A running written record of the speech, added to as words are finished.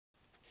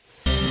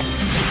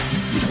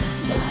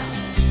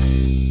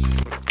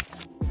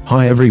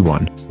Hi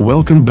everyone,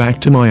 welcome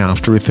back to my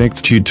After Effects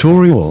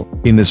tutorial.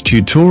 In this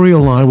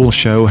tutorial I will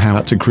show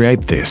how to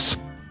create this.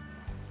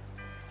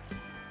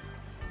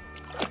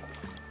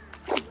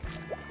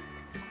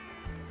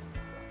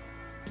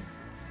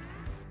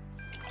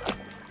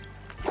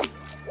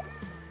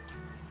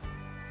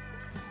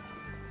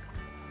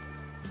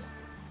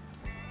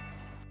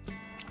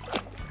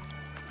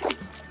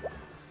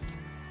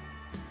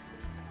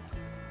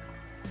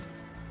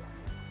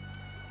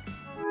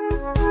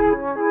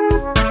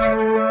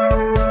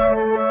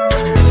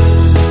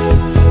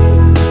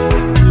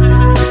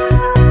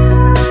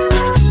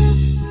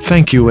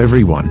 Thank you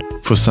everyone,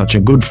 for such a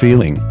good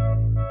feeling.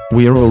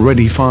 We are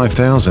already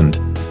 5,000.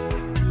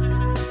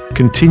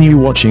 Continue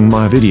watching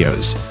my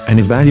videos, and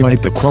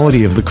evaluate the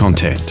quality of the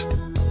content.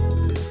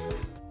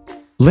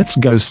 Let's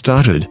go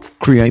started.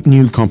 Create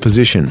new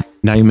composition,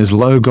 name is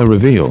logo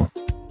reveal.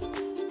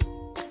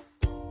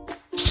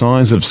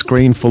 Size of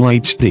screen Full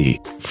HD,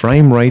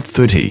 frame rate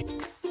 30.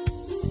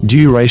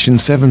 Duration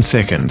 7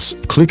 seconds,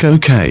 click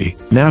OK.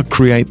 Now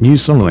create new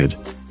solid.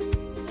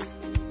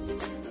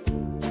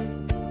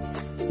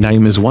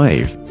 Name is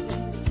wave.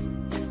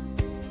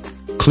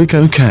 Click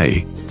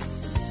OK.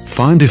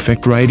 Find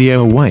effect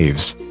radio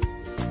waves.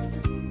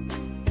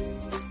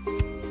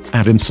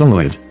 Add in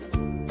solid.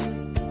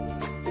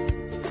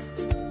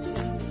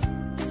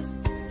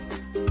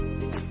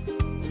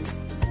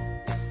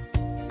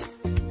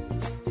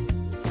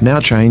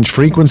 Now change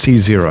frequency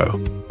 0.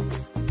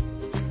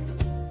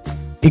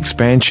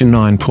 Expansion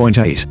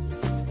 9.8.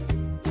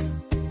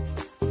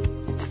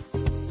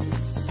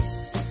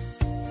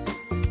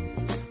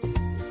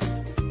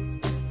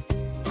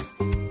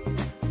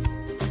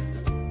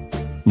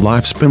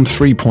 Lifespan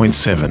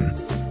 3.7.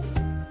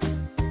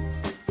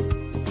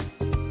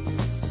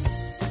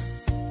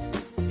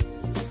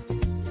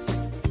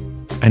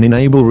 And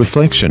enable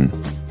reflection.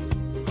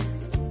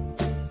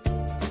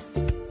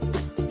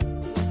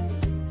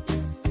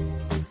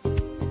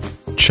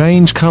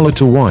 Change color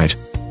to white.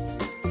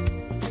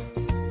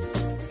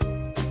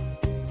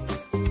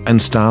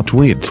 And start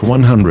width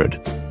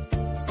 100.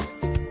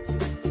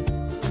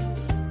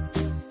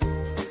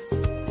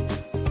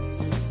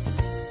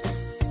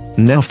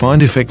 Now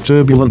find effect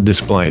Turbulent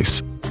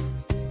Displace.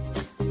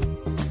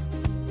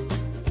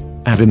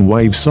 Add in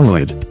wave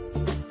solid.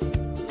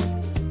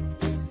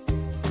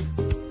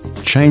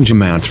 Change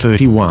amount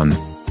 31.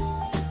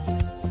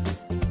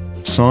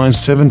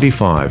 Size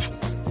 75.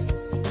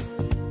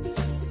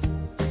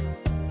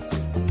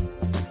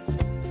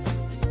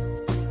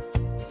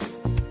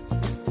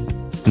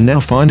 Now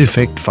find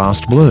effect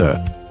Fast Blur.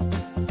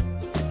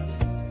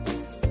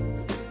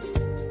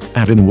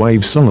 Add in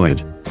wave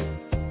solid.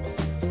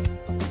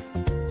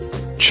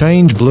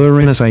 Change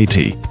blurriness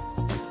 80.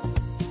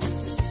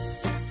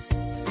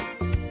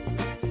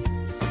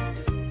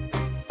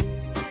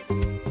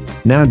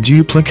 Now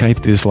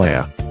duplicate this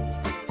layer.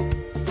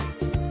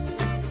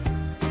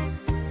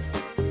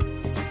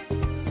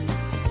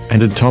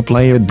 And at top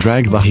layer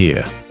drag the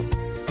here.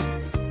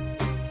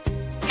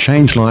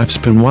 Change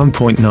lifespan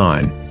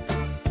 1.9.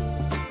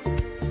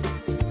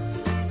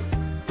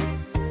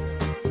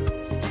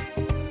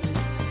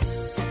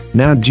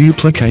 Now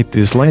duplicate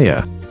this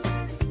layer.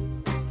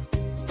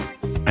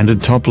 And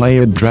at top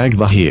layer drag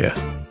the here.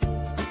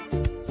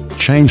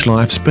 Change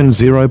lifespan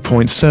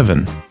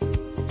 0.7.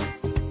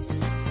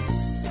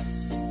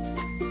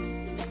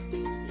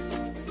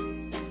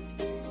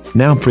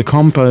 Now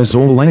pre-compose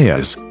all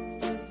layers.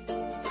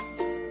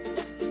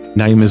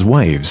 Name is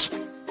waves.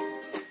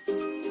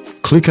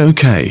 Click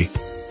OK.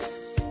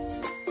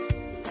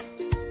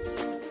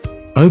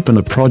 Open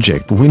a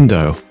project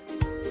window.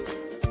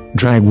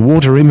 Drag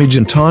water image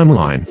and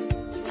timeline.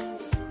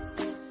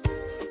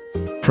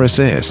 Press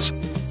S.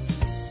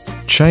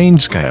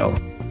 Change scale.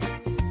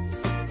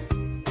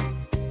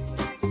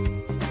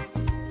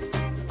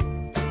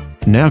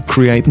 Now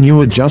create new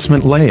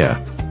adjustment layer.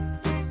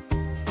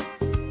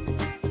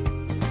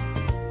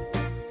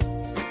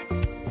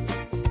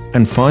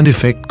 And find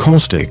effect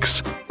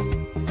Caustics.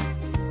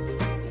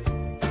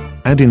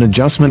 Add in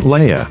adjustment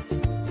layer.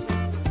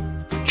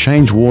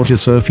 Change water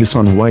surface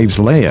on waves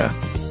layer.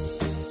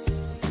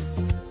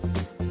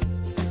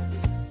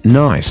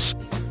 Nice.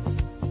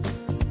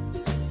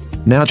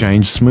 Now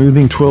change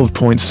smoothing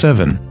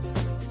 12.7.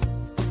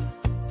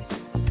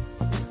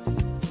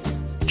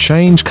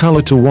 Change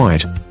color to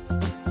white.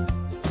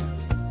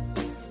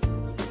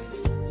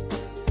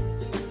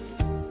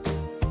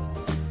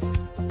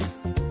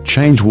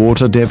 Change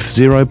water depth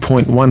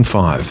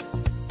 0.15.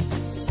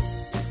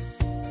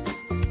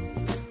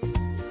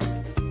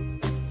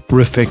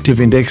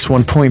 Reflective index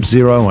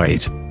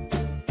 1.08.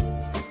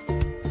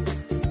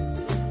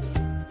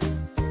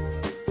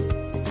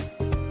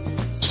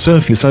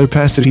 Surface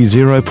opacity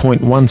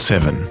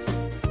 0.17.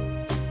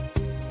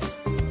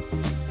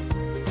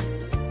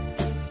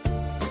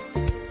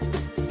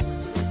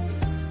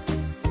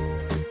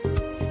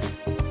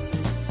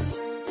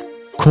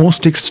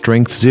 Caustic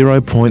strength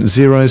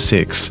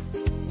 0.06.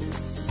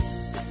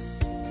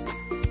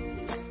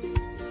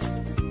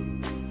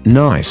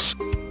 Nice.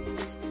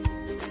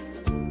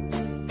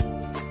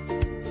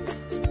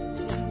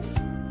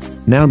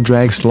 Now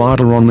drag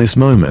slider on this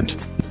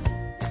moment.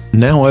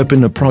 Now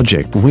open a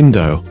project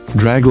window,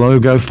 drag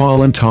logo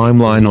file and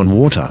timeline on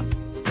water.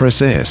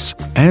 Press S,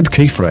 add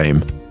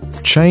keyframe.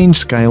 Change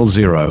scale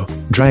 0,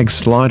 drag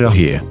slider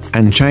here,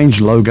 and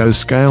change logo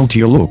scale to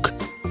your look.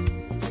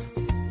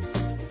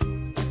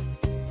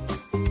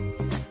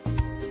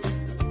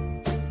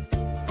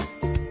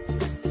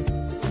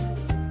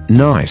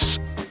 Nice.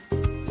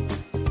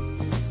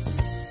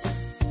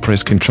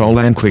 Press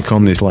Ctrl and click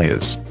on this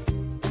layers.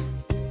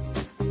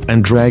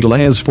 And drag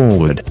layers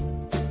forward.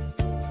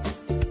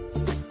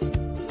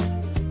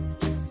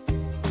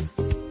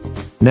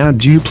 Now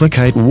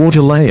duplicate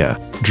water layer,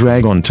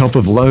 drag on top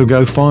of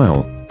logo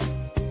file.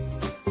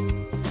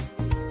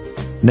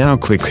 Now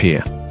click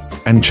here.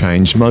 And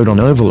change mode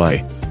on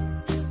overlay.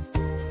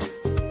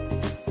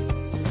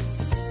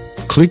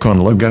 Click on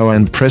logo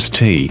and press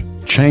T,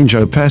 change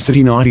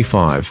opacity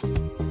 95.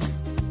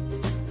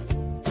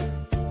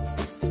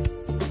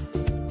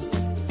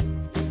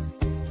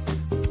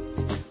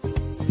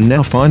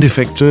 Now find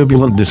effect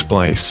Turbulent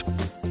Displace.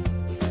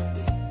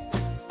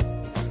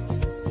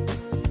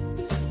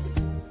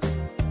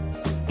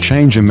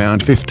 Change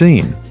amount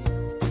 15.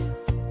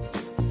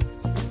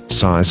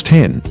 Size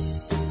 10.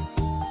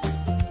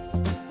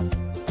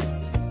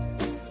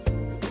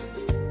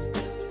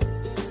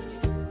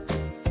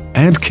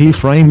 Add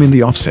keyframe in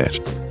the offset.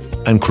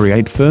 And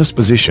create first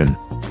position.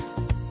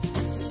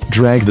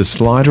 Drag the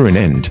slider in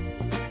end.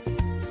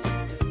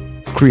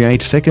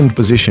 Create second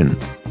position.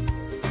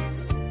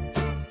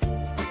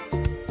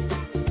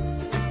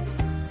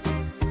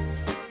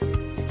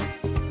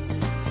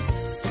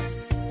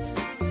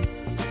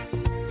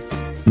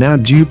 Now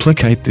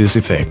duplicate this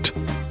effect.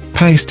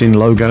 Paste in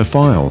logo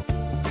file.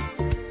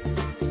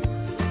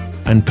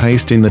 And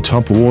paste in the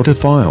top water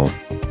file.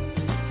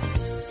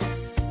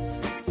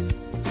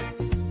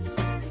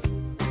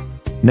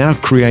 Now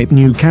create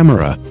new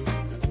camera.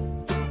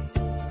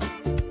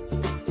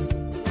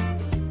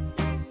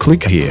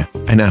 Click here,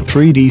 and add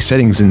 3D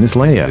settings in this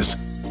layers.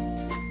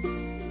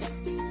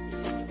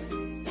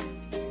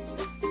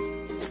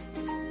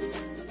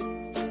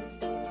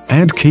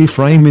 Add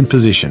keyframe in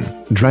position,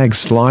 drag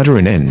slider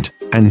in end,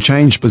 and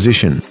change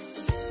position.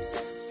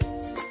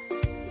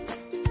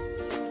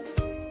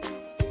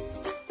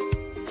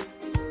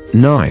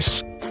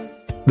 Nice.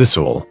 That's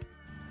all.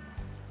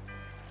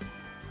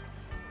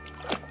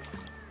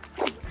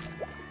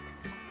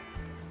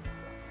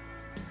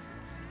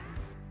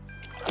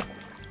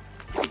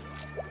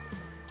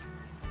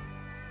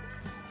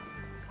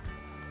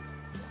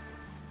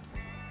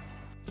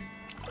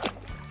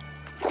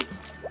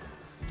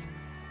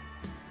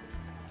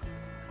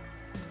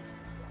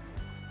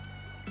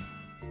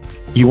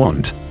 You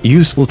want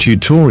useful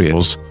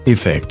tutorials,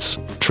 effects,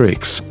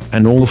 tricks,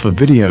 and all for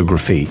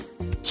videography.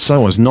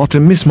 So as not to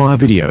miss my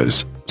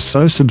videos,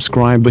 so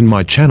subscribe in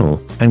my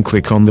channel, and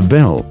click on the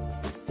bell.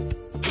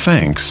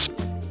 Thanks.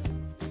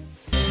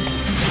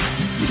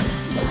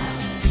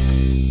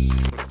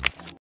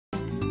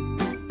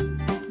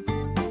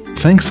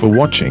 Thanks for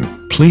watching.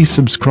 Please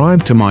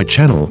subscribe to my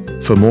channel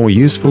for more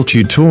useful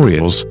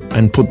tutorials,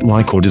 and put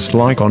like or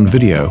dislike on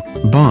video.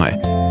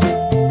 Bye.